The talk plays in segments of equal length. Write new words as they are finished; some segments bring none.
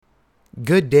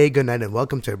Good day, good night, and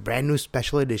welcome to a brand new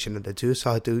special edition of the Two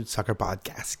Solitudes Soccer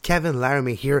Podcast. Kevin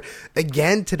Laramie here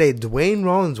again today. Dwayne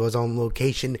Rollins was on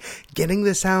location getting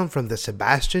the sound from the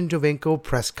Sebastian Giovinco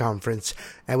press conference.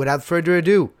 And without further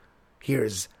ado,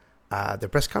 here's the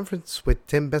press conference with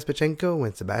Tim Bezpachenko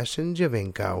and Sebastian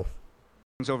Giovinco.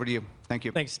 Over to you. Thank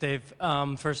you. Thanks, Dave.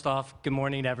 First off, good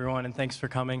morning to everyone, and thanks for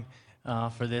coming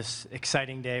for this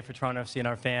exciting day for Toronto FC and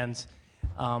our fans.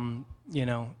 I'm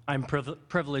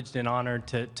privileged and honored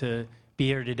to be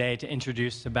here today to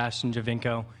introduce Sebastian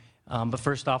Giovinco. But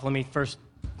first off, let me first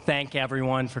thank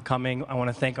everyone for coming. I want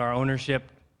to thank our ownership,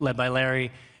 led by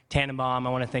Larry Tannenbaum. I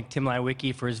want to thank Tim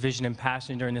Leiweke for his vision and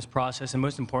passion during this process. And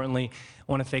most importantly,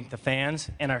 I want to thank the fans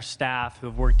and our staff who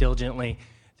have worked diligently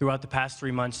throughout the past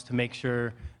 3 months to make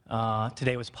sure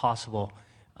today was possible.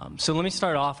 So let me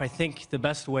start off. I think the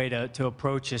best way to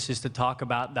approach this is to talk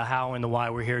about the how and the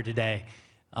why we're here today.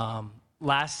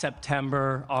 Last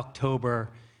September, October,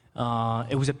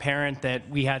 it was apparent that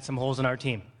we had some holes in our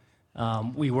team.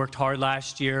 We worked hard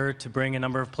last year to bring a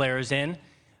number of players in,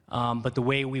 but the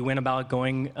way we went about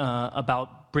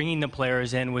about bringing the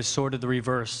players in was sort of the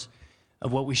reverse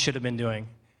of what we should have been doing.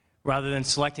 Rather than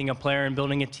selecting a player and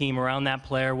building a team around that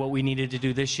player, what we needed to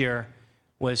do this year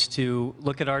was to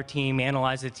look at our team,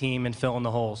 analyze the team, and fill in the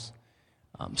holes.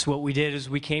 So what we did is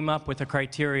we came up with a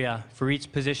criteria for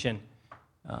each position: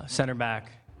 center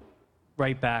back,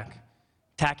 right back,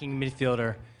 attacking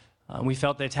midfielder. We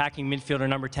felt the attacking midfielder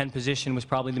number 10 position was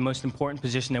probably the most important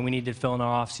position that we needed to fill in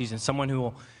our offseason. Someone who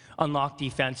will unlock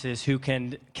defenses, who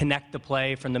can connect the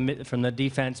play from the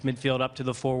defense, midfield up to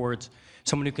the forwards,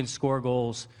 someone who can score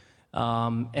goals.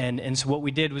 And so what we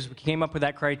did was we came up with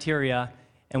that criteria,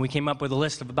 and we came up with a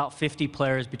list of about 50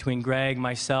 players between Greg,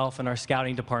 myself, and our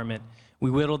scouting department.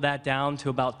 We whittled that down to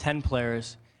about 10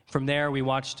 players. From there, we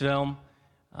watched film.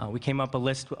 We came up a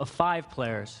list of 5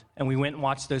 players, and we went and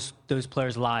watched those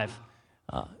players live.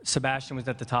 Sebastian was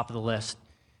at the top of the list.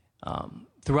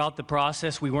 Throughout the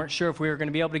process, we weren't sure if we were going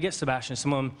to be able to get Sebastian,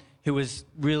 someone who was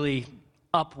really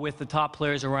up with the top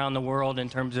players around the world in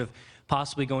terms of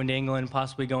possibly going to England,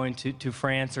 possibly going to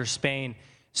France or Spain.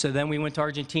 So then we went to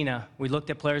Argentina. We looked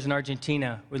at players in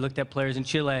Argentina. We looked at players in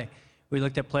Chile. We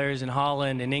looked at players in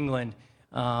Holland and England.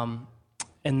 And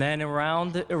then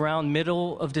around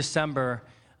middle of December,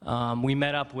 we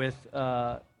met up with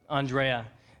Andrea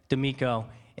D'Amico.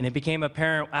 And it became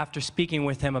apparent after speaking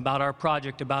with him about our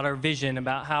project, about our vision,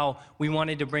 about how we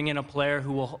wanted to bring in a player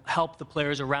who will help the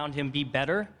players around him be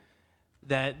better,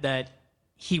 that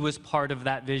he was part of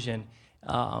that vision.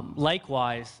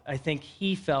 Likewise, I think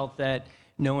he felt that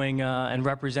knowing and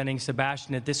representing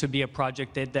Sebastian, that this would be a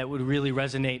project that would really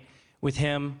resonate with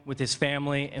him, with his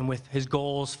family, and with his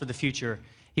goals for the future.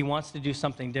 He wants to do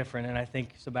something different, and I think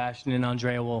Sebastian and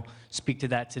Andrea will speak to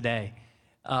that today.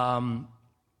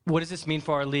 What does this mean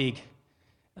for our league?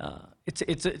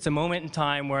 It's a moment in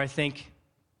time where I think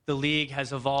the league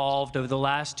has evolved over the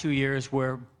last 2 years,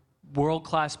 where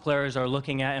world-class players are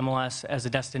looking at MLS as a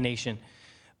destination.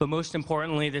 But most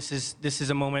importantly, this is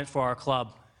a moment for our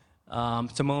club.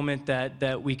 It's a moment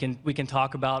that we can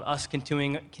talk about us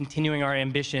continuing our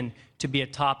ambition to be a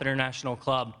top international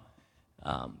club.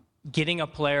 Getting a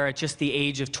player at just the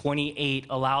age of 28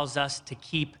 allows us to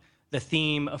keep the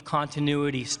theme of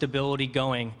continuity, stability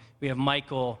going. We have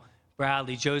Michael,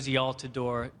 Bradley, Josie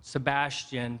Altidore,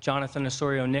 Sebastian, Jonathan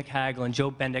Osorio, Nick Hagglund, Joe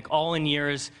Bendick, all in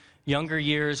younger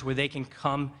years where they can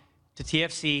come to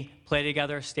TFC, play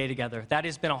together, stay together. That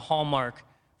has been a hallmark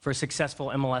for successful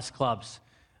MLS clubs.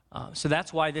 So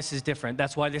that's why this is different.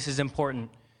 That's why this is important.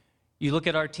 You look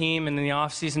at our team and in the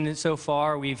offseason so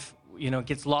far, it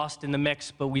gets lost in the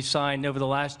mix, but we've signed over the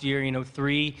last year,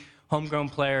 3 homegrown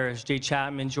players: Jay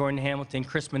Chapman, Jordan Hamilton,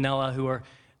 Chris Manella, who are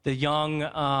the young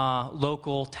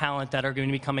local talent that are going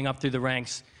to be coming up through the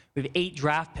ranks. We have 8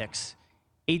 draft picks.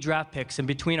 And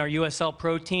between our USL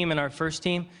Pro team and our first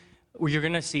team, you're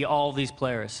going to see all of these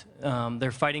players.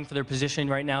 They're fighting for their position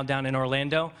right now down in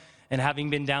Orlando. And having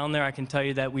been down there, I can tell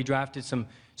you that we drafted some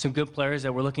good players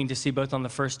that we're looking to see both on the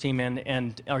first team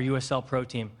and our USL Pro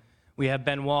team. We have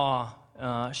Benoit,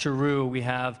 Giroux, we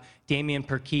have Damian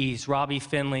Perkis, Robbie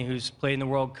Finley, who's played in the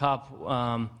World Cup,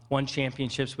 won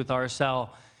championships with RSL,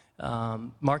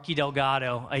 Marky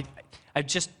Delgado. I'm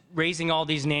just raising all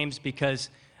these names because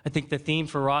I think the theme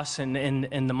for us and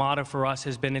the motto for us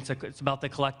has been it's about the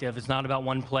collective. It's not about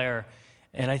one player.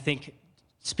 And I think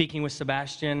speaking with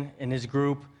Sebastian and his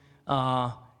group,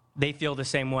 they feel the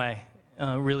same way,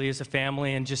 really as a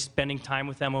family, and just spending time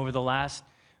with them over the last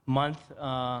month,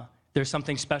 there's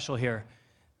something special here.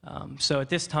 So at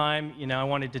this time, I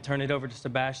wanted to turn it over to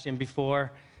Sebastian.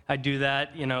 Before I do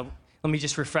that, let me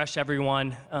just refresh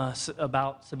everyone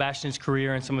about Sebastian's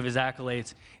career and some of his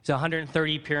accolades. He's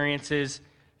 130 appearances,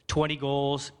 20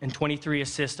 goals, and 23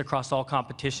 assists across all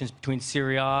competitions between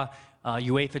Serie A,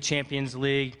 UEFA Champions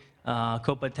League,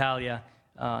 Coppa Italia.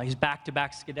 He's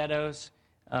back-to-back Scudettos,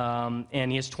 and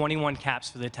he has 21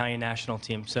 caps for the Italian national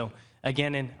team. So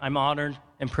again, I'm honored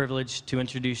and privileged to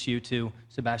introduce you to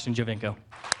Sebastian Giovinco.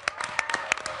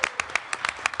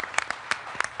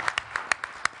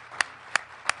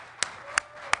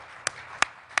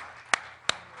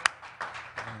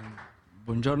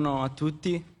 Buongiorno a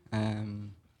tutti,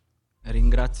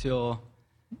 ringrazio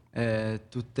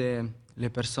tutte le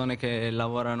persone che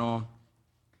lavorano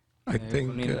I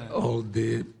thank all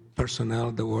the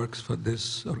personnel that works for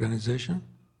this organization,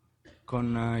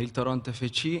 con il Toronto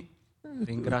FC,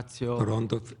 ringrazio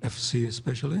Toronto FC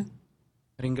especially.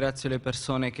 Ringrazio le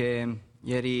persone che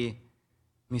ieri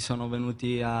mi sono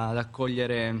venuti ad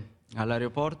accogliere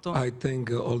all'aeroporto I thank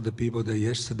all the people that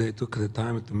yesterday took the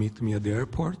time to meet me at the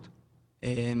airport.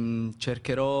 e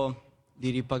cercherò di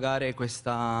ripagare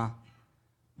questa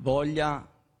voglia,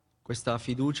 questa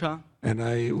fiducia And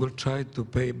I will try to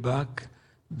pay back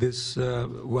this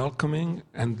welcoming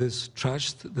and this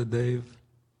trust that they've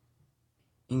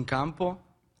in campo,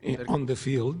 on the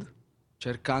field,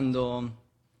 cercando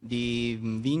di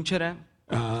vincere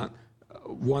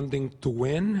wanting to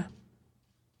win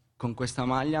con questa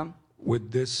maglia, with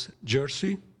this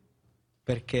jersey,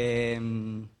 perché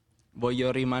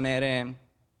voglio rimanere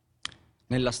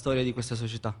nella storia di questa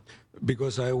società.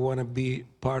 because I want to be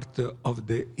part of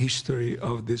the history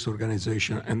of this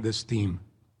organization and this team.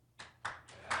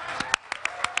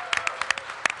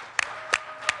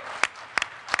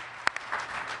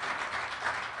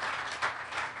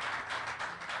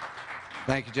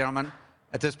 Thank you, gentlemen.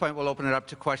 At this point, we'll open it up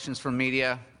to questions from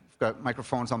media. We've got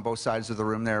microphones on both sides of the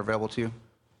room there available to you.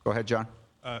 Go ahead, John.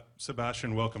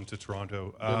 Sebastian, welcome to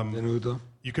Toronto. Benvenuto.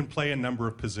 You can play a number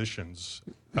of positions,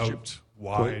 out,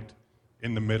 wide,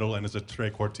 in the middle, and as a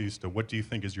trequartista. What do you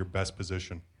think is your best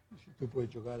position? Tu puoi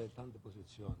giocare tante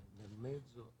posizioni, nel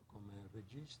mezzo come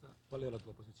regista. Qual è la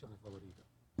tua posizione favorita?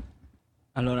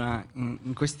 Allora,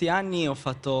 in questi anni ho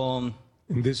fatto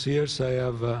In these years I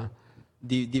have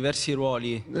diversi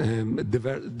ruoli,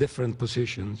 different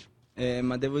positions,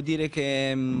 ma devo dire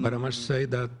che but I must say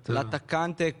that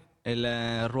l'attaccante è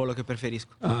il ruolo che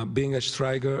preferisco. being a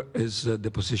striker is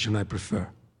the position I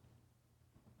prefer.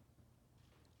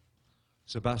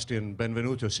 Sebastian,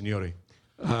 benvenuto, signori.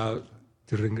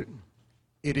 Ti ring-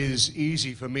 It is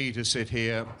easy for me to sit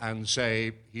here and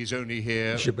say he's only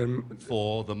here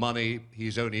for the money,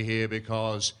 he's only here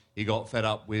because he got fed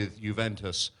up with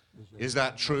Juventus. Is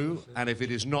that true? And if it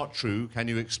is not true, can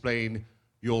you explain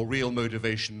your real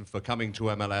motivation for coming to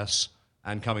MLS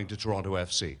and coming to Toronto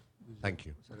FC? Thank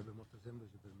you. Sarebbe molto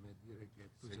semplice per me dire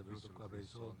che tu sei venuto qua per i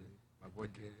soldi, ma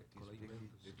perché con la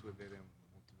Juventus le tue vere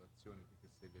motivazioni perché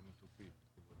sei venuto qui.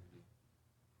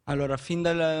 Allora,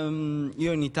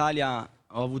 io in Italia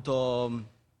ho avuto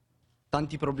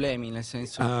tanti problemi, nel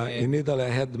senso in Italy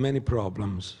I had many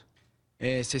problems. si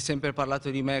è sempre parlato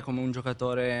di me come un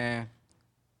giocatore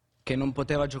che non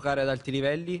poteva giocare ad alti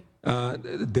livelli,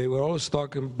 They were always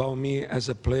talking about me as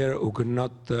a player who could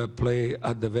not play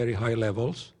at the very high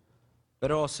levels.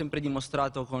 però ho sempre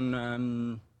dimostrato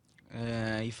con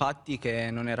i fatti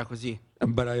che non era così.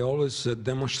 But I always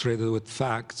demonstrated with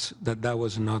facts that that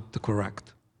was not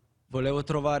correct. Volevo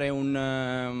trovare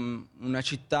una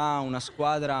città, una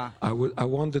squadra I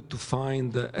wanted to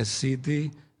find a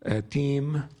city, a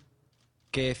team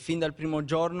che fin dal primo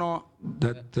giorno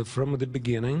that from the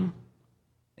beginning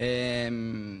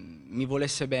mi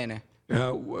volesse bene,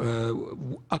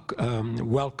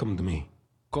 welcomed me,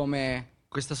 come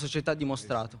questa società ha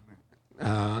dimostrato.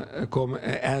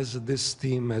 as this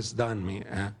team has done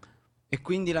me. E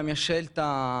quindi la mia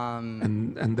scelta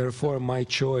And therefore my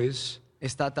choice è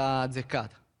stata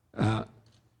azzeccata,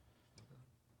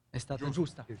 è stata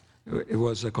giusta. it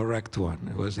was a correct one.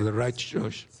 It was the right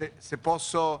choice. Se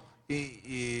posso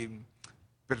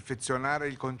perfezionare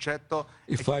il concetto,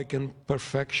 If I can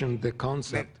perfection the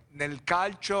concept, nel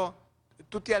calcio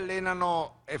tutti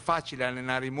allenano, è facile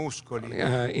allenare i muscoli.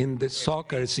 in the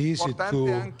soccer it's easy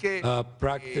Importante to anche,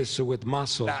 practice with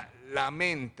muscle, la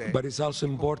mente. but it's also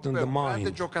important the Un grande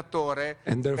mind. giocatore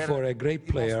And therefore a great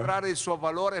per player, dimostrare il suo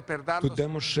valore, per to darlo,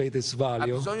 demonstrate its ha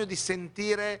value, bisogno di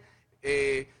sentire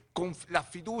la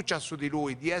fiducia su di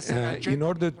lui, di essere al in centro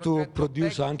order di un to progetto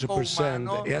produce umano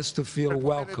 100%, he has to feel per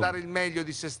poter dare welcome il meglio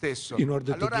di se stesso. in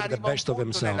order to Allora give the arriva un best of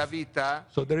punto nella himself. vita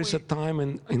So there in is a cui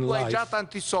time in tu hai già life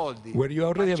tanti soldi, where you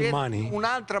already ma have cerchi money,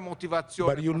 un'altra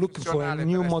motivazione but you look for a professionale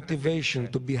new per essere motivation felice,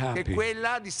 to be che è happy.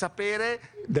 quella di sapere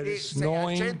There che is sei al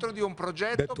knowing centro di un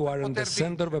progetto that you per are in the poter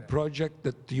center of a vincere. project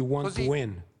that you want to Così,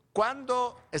 win.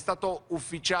 quando è stato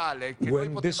ufficiale che noi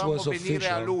When this potevamo was venire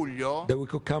a official, luglio, that we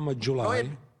could come in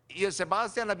July, io e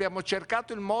Sebastian abbiamo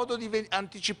cercato il modo di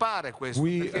anticipare questo,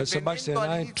 We, perché Sebastian venendo and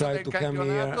I all'inizio tried del to come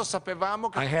campionato here sapevamo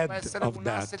che ahead poteva essere of un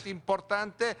that. asset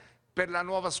importante per la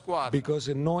nuova squadra. because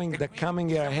knowing E that quindi coming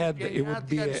here siamo ahead, it would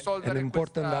impegnati be a an risolvere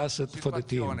important questa asset for the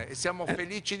team. situazione e siamo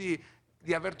felici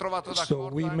di aver trovato So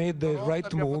d'accordo we anche made the Toronto, right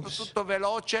abbiamo fatto moves tutto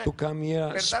veloce to come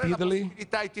here per dare la speedily,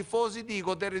 possibilità ai tifosi di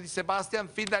godere di Sebastian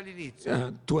fin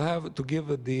dall'inizio. to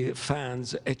give the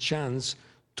fans a chance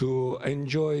to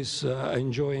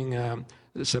enjoying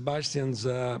Sebastian's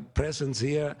presence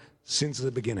here since the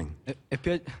beginning.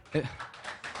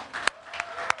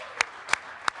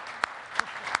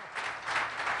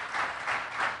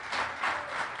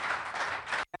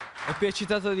 È più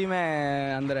eccitato di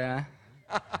me, Andrea.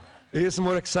 He is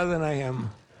more excited than I am.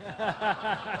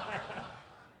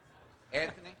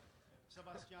 Anthony?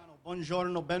 Sebastiano,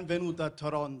 buongiorno, benvenuto a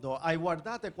Toronto. Hai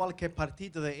guardato qualche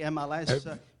partita di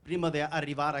MLS prima di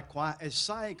arrivare qua e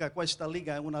sai che questa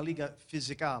liga è una liga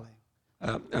fisicale?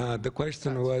 The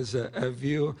question was,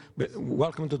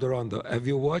 welcome to Toronto. Have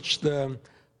you watched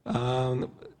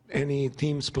any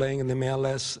teams playing in the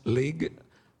MLS league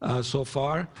so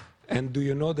far? And do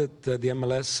you know that the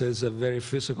MLS is a very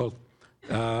physical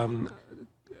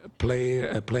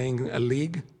playing a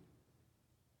league?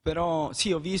 Però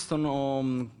sì, ho visto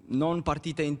non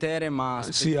partite intere, ma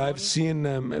See, I've seen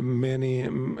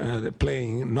many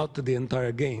playing, not the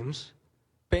entire games.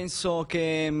 penso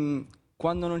che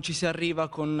quando non ci si arriva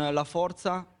con la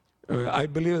forza, I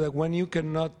believe that when you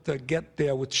cannot get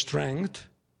there with strength,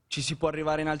 ci si può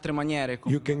arrivare in altre maniere,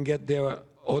 you can get there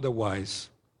otherwise,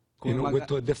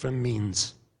 with different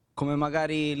means. come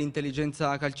magari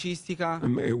l'intelligenza calcistica,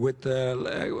 With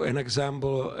an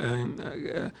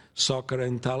example, soccer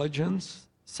intelligence,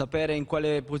 sapere in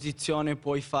quale posizione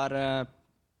puoi far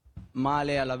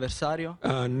male all'avversario.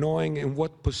 knowing in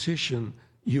what position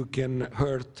you can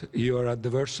hurt your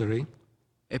adversary.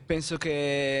 E penso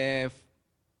che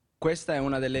questa è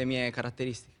una delle mie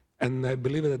caratteristiche. And I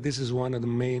believe that this is one of the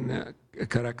main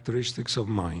characteristics of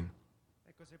mine.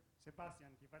 Ecco,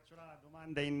 Sebastian, ti faccio la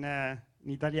domanda in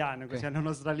italiano, così nella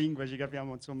nostra lingua ci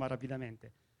capiamo insomma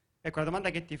rapidamente. Ecco, la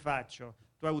domanda che ti faccio,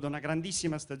 tu hai avuto una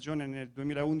grandissima stagione nel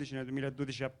 2011 e nel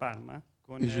 2012 a Parma.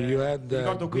 Con, You had a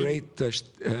ricordo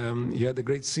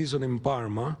great season in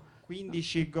Parma,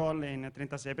 15 gol in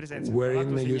 36 presenze. wherein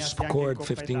you segnasti anche in scored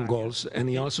Coppa 15 Italia. goals, and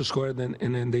he also scored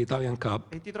in the Italian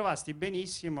Cup. E ti trovasti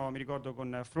benissimo, mi ricordo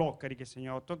con Floccari che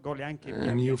segnò 8 gol e anche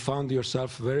And you found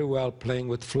yourself very well playing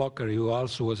with Floccari, who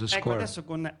also was a Ecco, scorer. adesso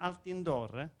con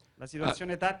Altindor la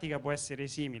situazione tattica può essere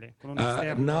simile, con un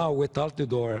esterno. Now with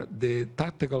Altidore, the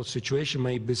tactical situation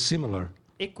may be similar,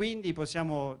 E quindi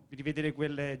possiamo rivedere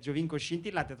quel Giovinco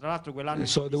scintillante, tra l'altro quell'anno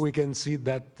so that we can see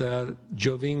that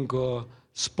Giovinco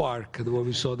spark that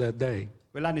we saw that day.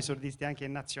 esordisti anche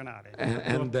in nazionale.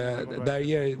 And that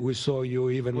year we saw you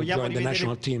even join the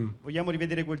national team. Vogliamo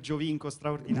rivedere quel Giovinco We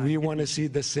straordinario. want to see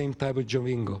the same type of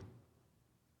Giovinco.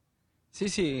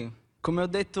 Sì, come ho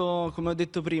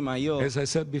detto prima, io As I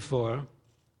said before,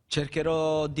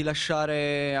 cercherò di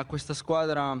lasciare a questa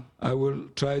squadra I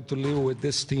will try to live with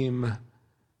this team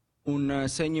un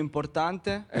segno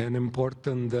importante, an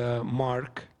important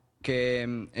mark.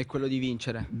 che è quello di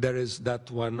vincere. There is that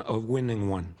one of winning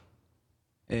one.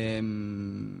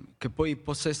 Che poi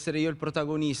possa essere io il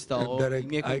protagonista o That i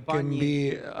miei I can compagni,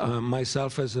 be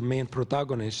myself as the main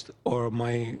protagonist or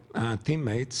my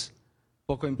teammates.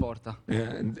 poco importa.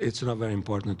 It's not very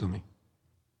important to me.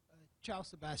 Ciao,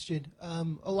 Sebastian.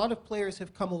 A lot of players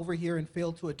have come over here and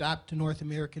failed to adapt to North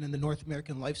American and the North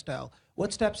American lifestyle.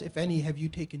 What steps, if any, have you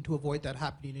taken to avoid that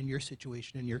happening in your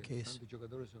situation, in your case? Tanti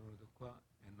giocatori sono venuti qua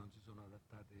e non si sono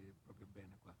adattati proprio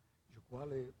bene qua.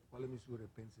 Quale misure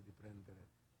pensi di prendere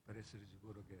per essere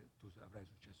sicuro che tu avrai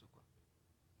successo qua?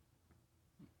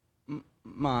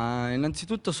 Ma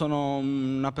innanzitutto sono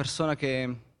una persona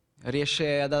che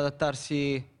riesce ad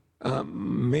adattarsi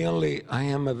Mainly,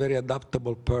 I am a very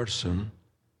adaptable person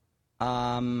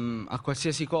a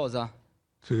qualsiasi cosa,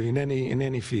 in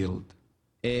any field.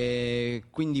 e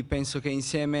quindi penso che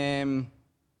insieme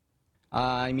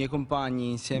ai miei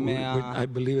compagni, insieme I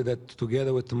believe that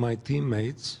together with my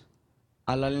teammates,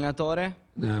 all'allenatore,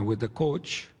 with the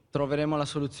coach, troveremo la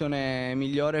soluzione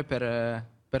migliore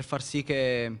per far sì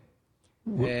che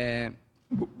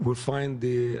we'll find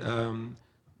the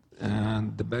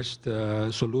best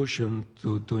solution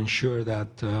to ensure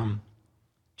that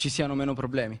ci siano meno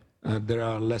problemi. there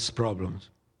are less problems.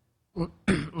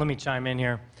 Let me chime in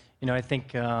here. You know, I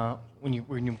think when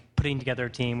you're putting together a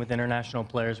team with international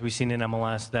players, we've seen in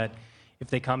MLS that if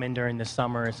they come in during the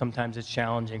summer, sometimes it's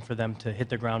challenging for them to hit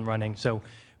the ground running. So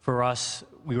for us,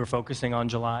 we were focusing on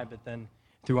July, but then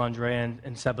through Andrea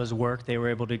and Seba's work, they were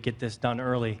able to get this done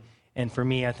early. And for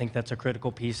me, I think that's a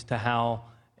critical piece to how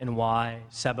and why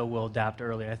Seba will adapt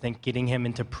early. I think getting him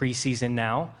into preseason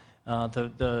now,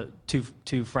 the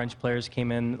two French players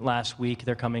came in last week.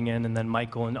 They're coming in, and then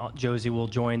Michael and Josie will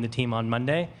join the team on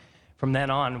Monday. From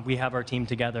then on, we have our team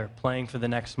together, playing for the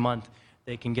next month.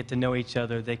 They can get to know each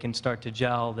other. They can start to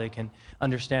gel. They can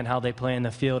understand how they play in the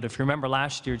field. If you remember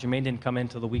last year, Jermaine didn't come in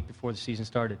until the week before the season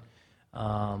started.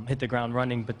 Hit the ground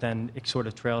running, but then it sort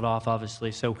of trailed off,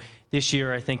 obviously. So this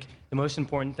year, I think the most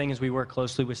important thing is we work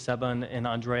closely with Seba and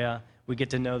Andrea. We get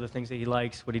to know the things that he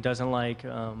likes, what he doesn't like,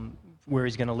 where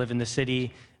he's going to live in the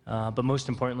city, but most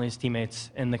importantly, his teammates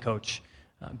and the coach.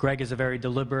 Greg is a very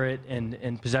deliberate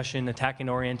and possession,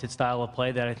 attacking-oriented style of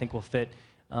play that I think will fit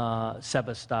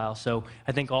Seba's style. So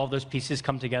I think all of those pieces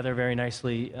come together very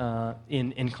nicely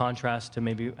in contrast to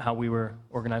maybe how we were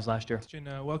organized last year.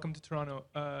 Welcome to Toronto.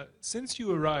 Since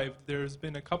you arrived, there's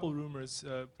been a couple rumors,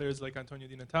 players like Antonio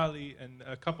Di Natale and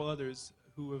a couple others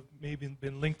who have maybe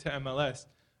been linked to MLS.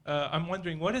 I'm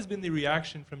wondering, what has been the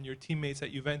reaction from your teammates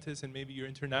at Juventus and maybe your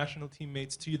international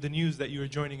teammates to the news that you are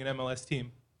joining an MLS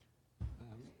team?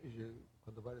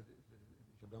 Quando pare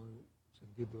abbiamo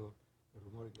sentito il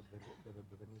rumore che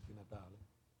dovrebbe venire di Natale.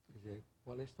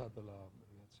 Qual è stata la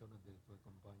reazione dei tuoi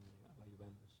compagni alla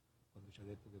Juventus quando ci ha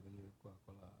detto di venire qua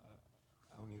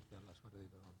a unirti alla squadra di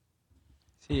Toronto?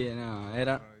 Sì, no,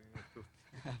 era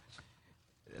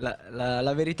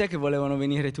la verità è che volevano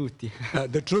venire tutti.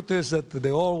 The truth is that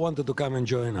they all wanted to come and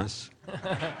join us.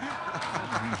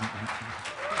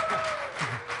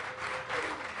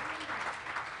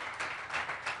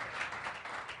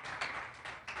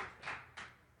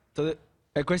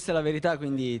 E questa è la verità,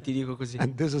 quindi ti dico così.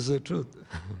 And this is the truth.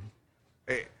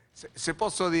 Se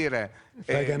posso dire, If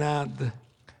I can add,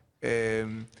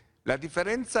 la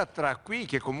differenza tra qui,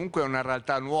 che comunque è una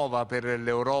realtà nuova per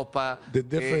l'Europa, the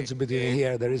difference between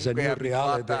here, there is a new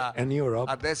reality, and Europe,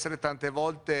 ad essere tante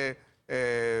volte,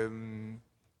 come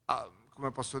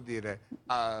posso dire,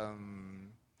 a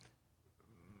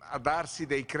darsi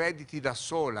dei crediti da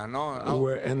sola, no?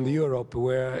 in Europe,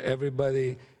 where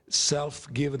everybody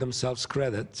give themselves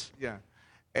credit. Yeah.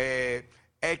 È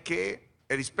che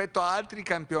rispetto a altri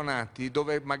campionati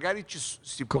dove magari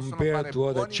si possono fare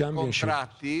buoni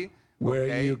contratti,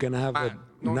 where you can have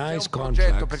non nice c'è un progetto,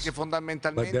 contracts, perché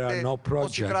fondamentalmente but there are no o si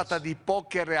projects. tratta di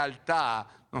poche realtà,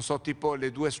 non so, tipo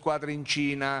le due squadre in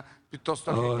Cina,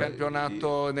 piuttosto che il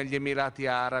campionato negli Emirati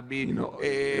Arabi.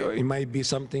 It might be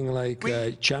something like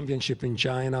a championship in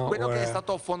China quello or che è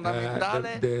stato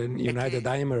fondamentale the United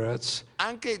Emirates.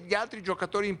 Anche gli altri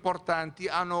giocatori importanti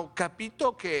hanno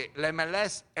capito che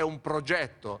l'MLS è un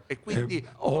progetto e quindi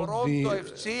Toronto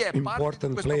FC è parte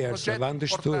di questo progetto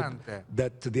importante.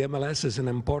 That the MLS is an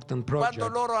important project.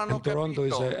 Quando loro hanno Toronto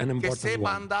capito is an important che Seba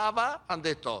one. andava, hanno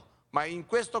detto: ma in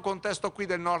questo contesto qui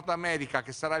del Nord America,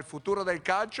 che sarà il futuro del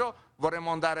calcio,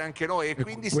 vorremmo andare anche noi, e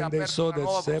quindi si è When they aperta saw una that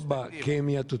nuova Seba prospettiva.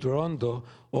 came here to Toronto,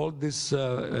 all these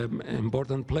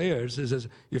important players,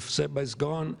 if Seba is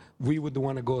gone, we would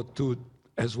want to go too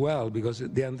as well, because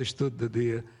they understood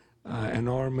the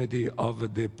enormity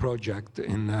of the project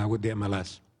with the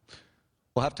MLS.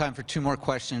 We'll have time for two more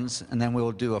questions, and then we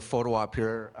will do a photo op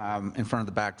here in front of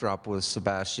the backdrop with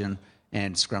Sebastian,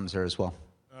 and Scrum's there as well.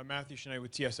 Matthew Shanae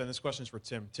with TSN. This question is for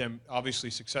Tim. Tim,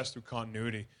 obviously success through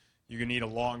continuity. You're going to need a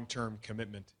long-term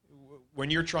commitment.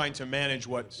 When you're trying to manage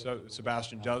what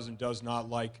Sebastian does and does not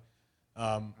like,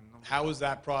 how is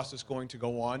that process going to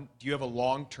go on? Do you have a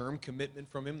long-term commitment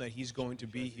from him that he's going to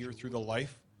be here through the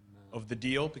life of the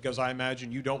deal? Because I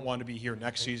imagine you don't want to be here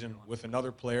next season with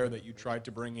another player that you tried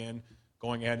to bring in,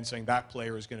 going ahead and saying that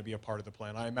player is going to be a part of the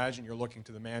plan. I imagine you're looking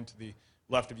to the man to the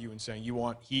left of you and saying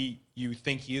you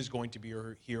think he is going to be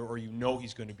here, or you know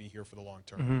he's going to be here for the long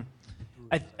term.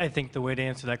 Mm-hmm. I think the way to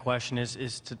answer that question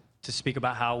is to speak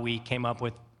about how we came up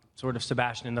with sort of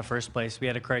Sebastian in the first place. We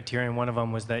had a criterion. One of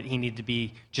them was that he needed to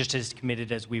be just as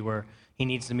committed as we were. He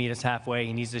needs to meet us halfway.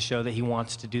 He needs to show that he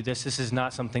wants to do this. This is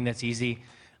not something that's easy.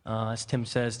 As Tim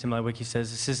Lewicki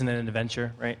says, this isn't an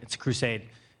adventure, right? It's a crusade.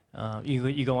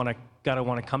 You gotta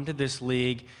want to come to this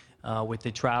league with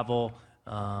the travel,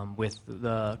 With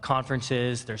the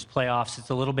conferences, there's playoffs. It's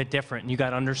a little bit different, and you got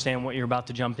to understand what you're about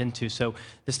to jump into. So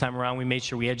this time around, we made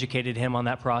sure we educated him on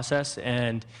that process,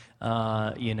 and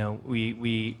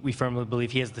we firmly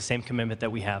believe he has the same commitment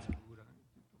that we have.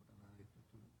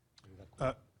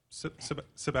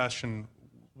 Sebastian,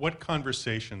 what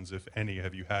conversations, if any,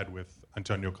 have you had with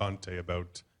Antonio Conte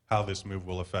about how this move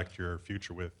will affect your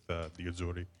future with the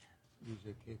Azzurri?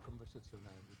 Dice che conversazione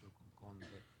hai avuto con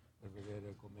Conte per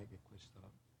vedere com'è che questa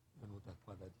venuta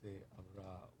qua da te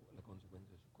avrà le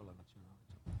conseguenze con la nazionale?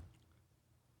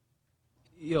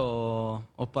 Io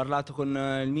ho parlato con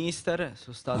il mister,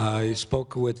 sono stato... I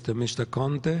spoke with Mr.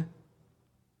 Conte.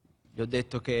 Gli ho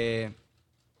detto che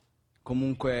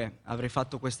comunque avrei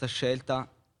fatto questa scelta.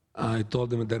 I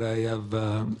told him that I have,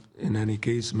 in any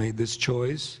case, made this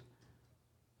choice.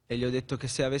 E gli ho detto che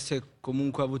se avesse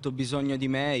comunque avuto bisogno di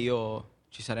me, io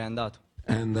ci sarei andato.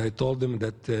 And I told him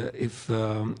that if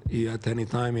at any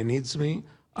time he needs me,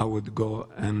 I would go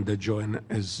and join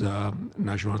his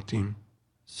national team.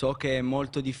 So che è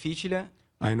molto difficile.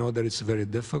 I know that it's very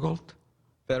difficult.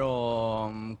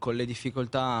 Però con le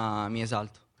difficoltà mi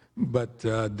esalto.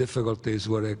 But difficulty is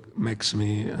what it makes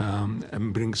me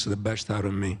and brings the best out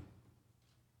of me.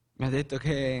 Mi ha detto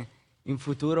che in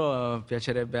futuro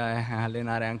piacerebbe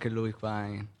allenare anche lui qua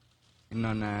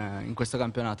in questo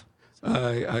campionato.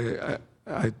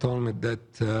 I told him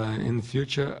that in the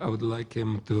future I would like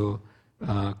him to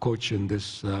coach in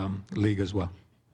this league as well.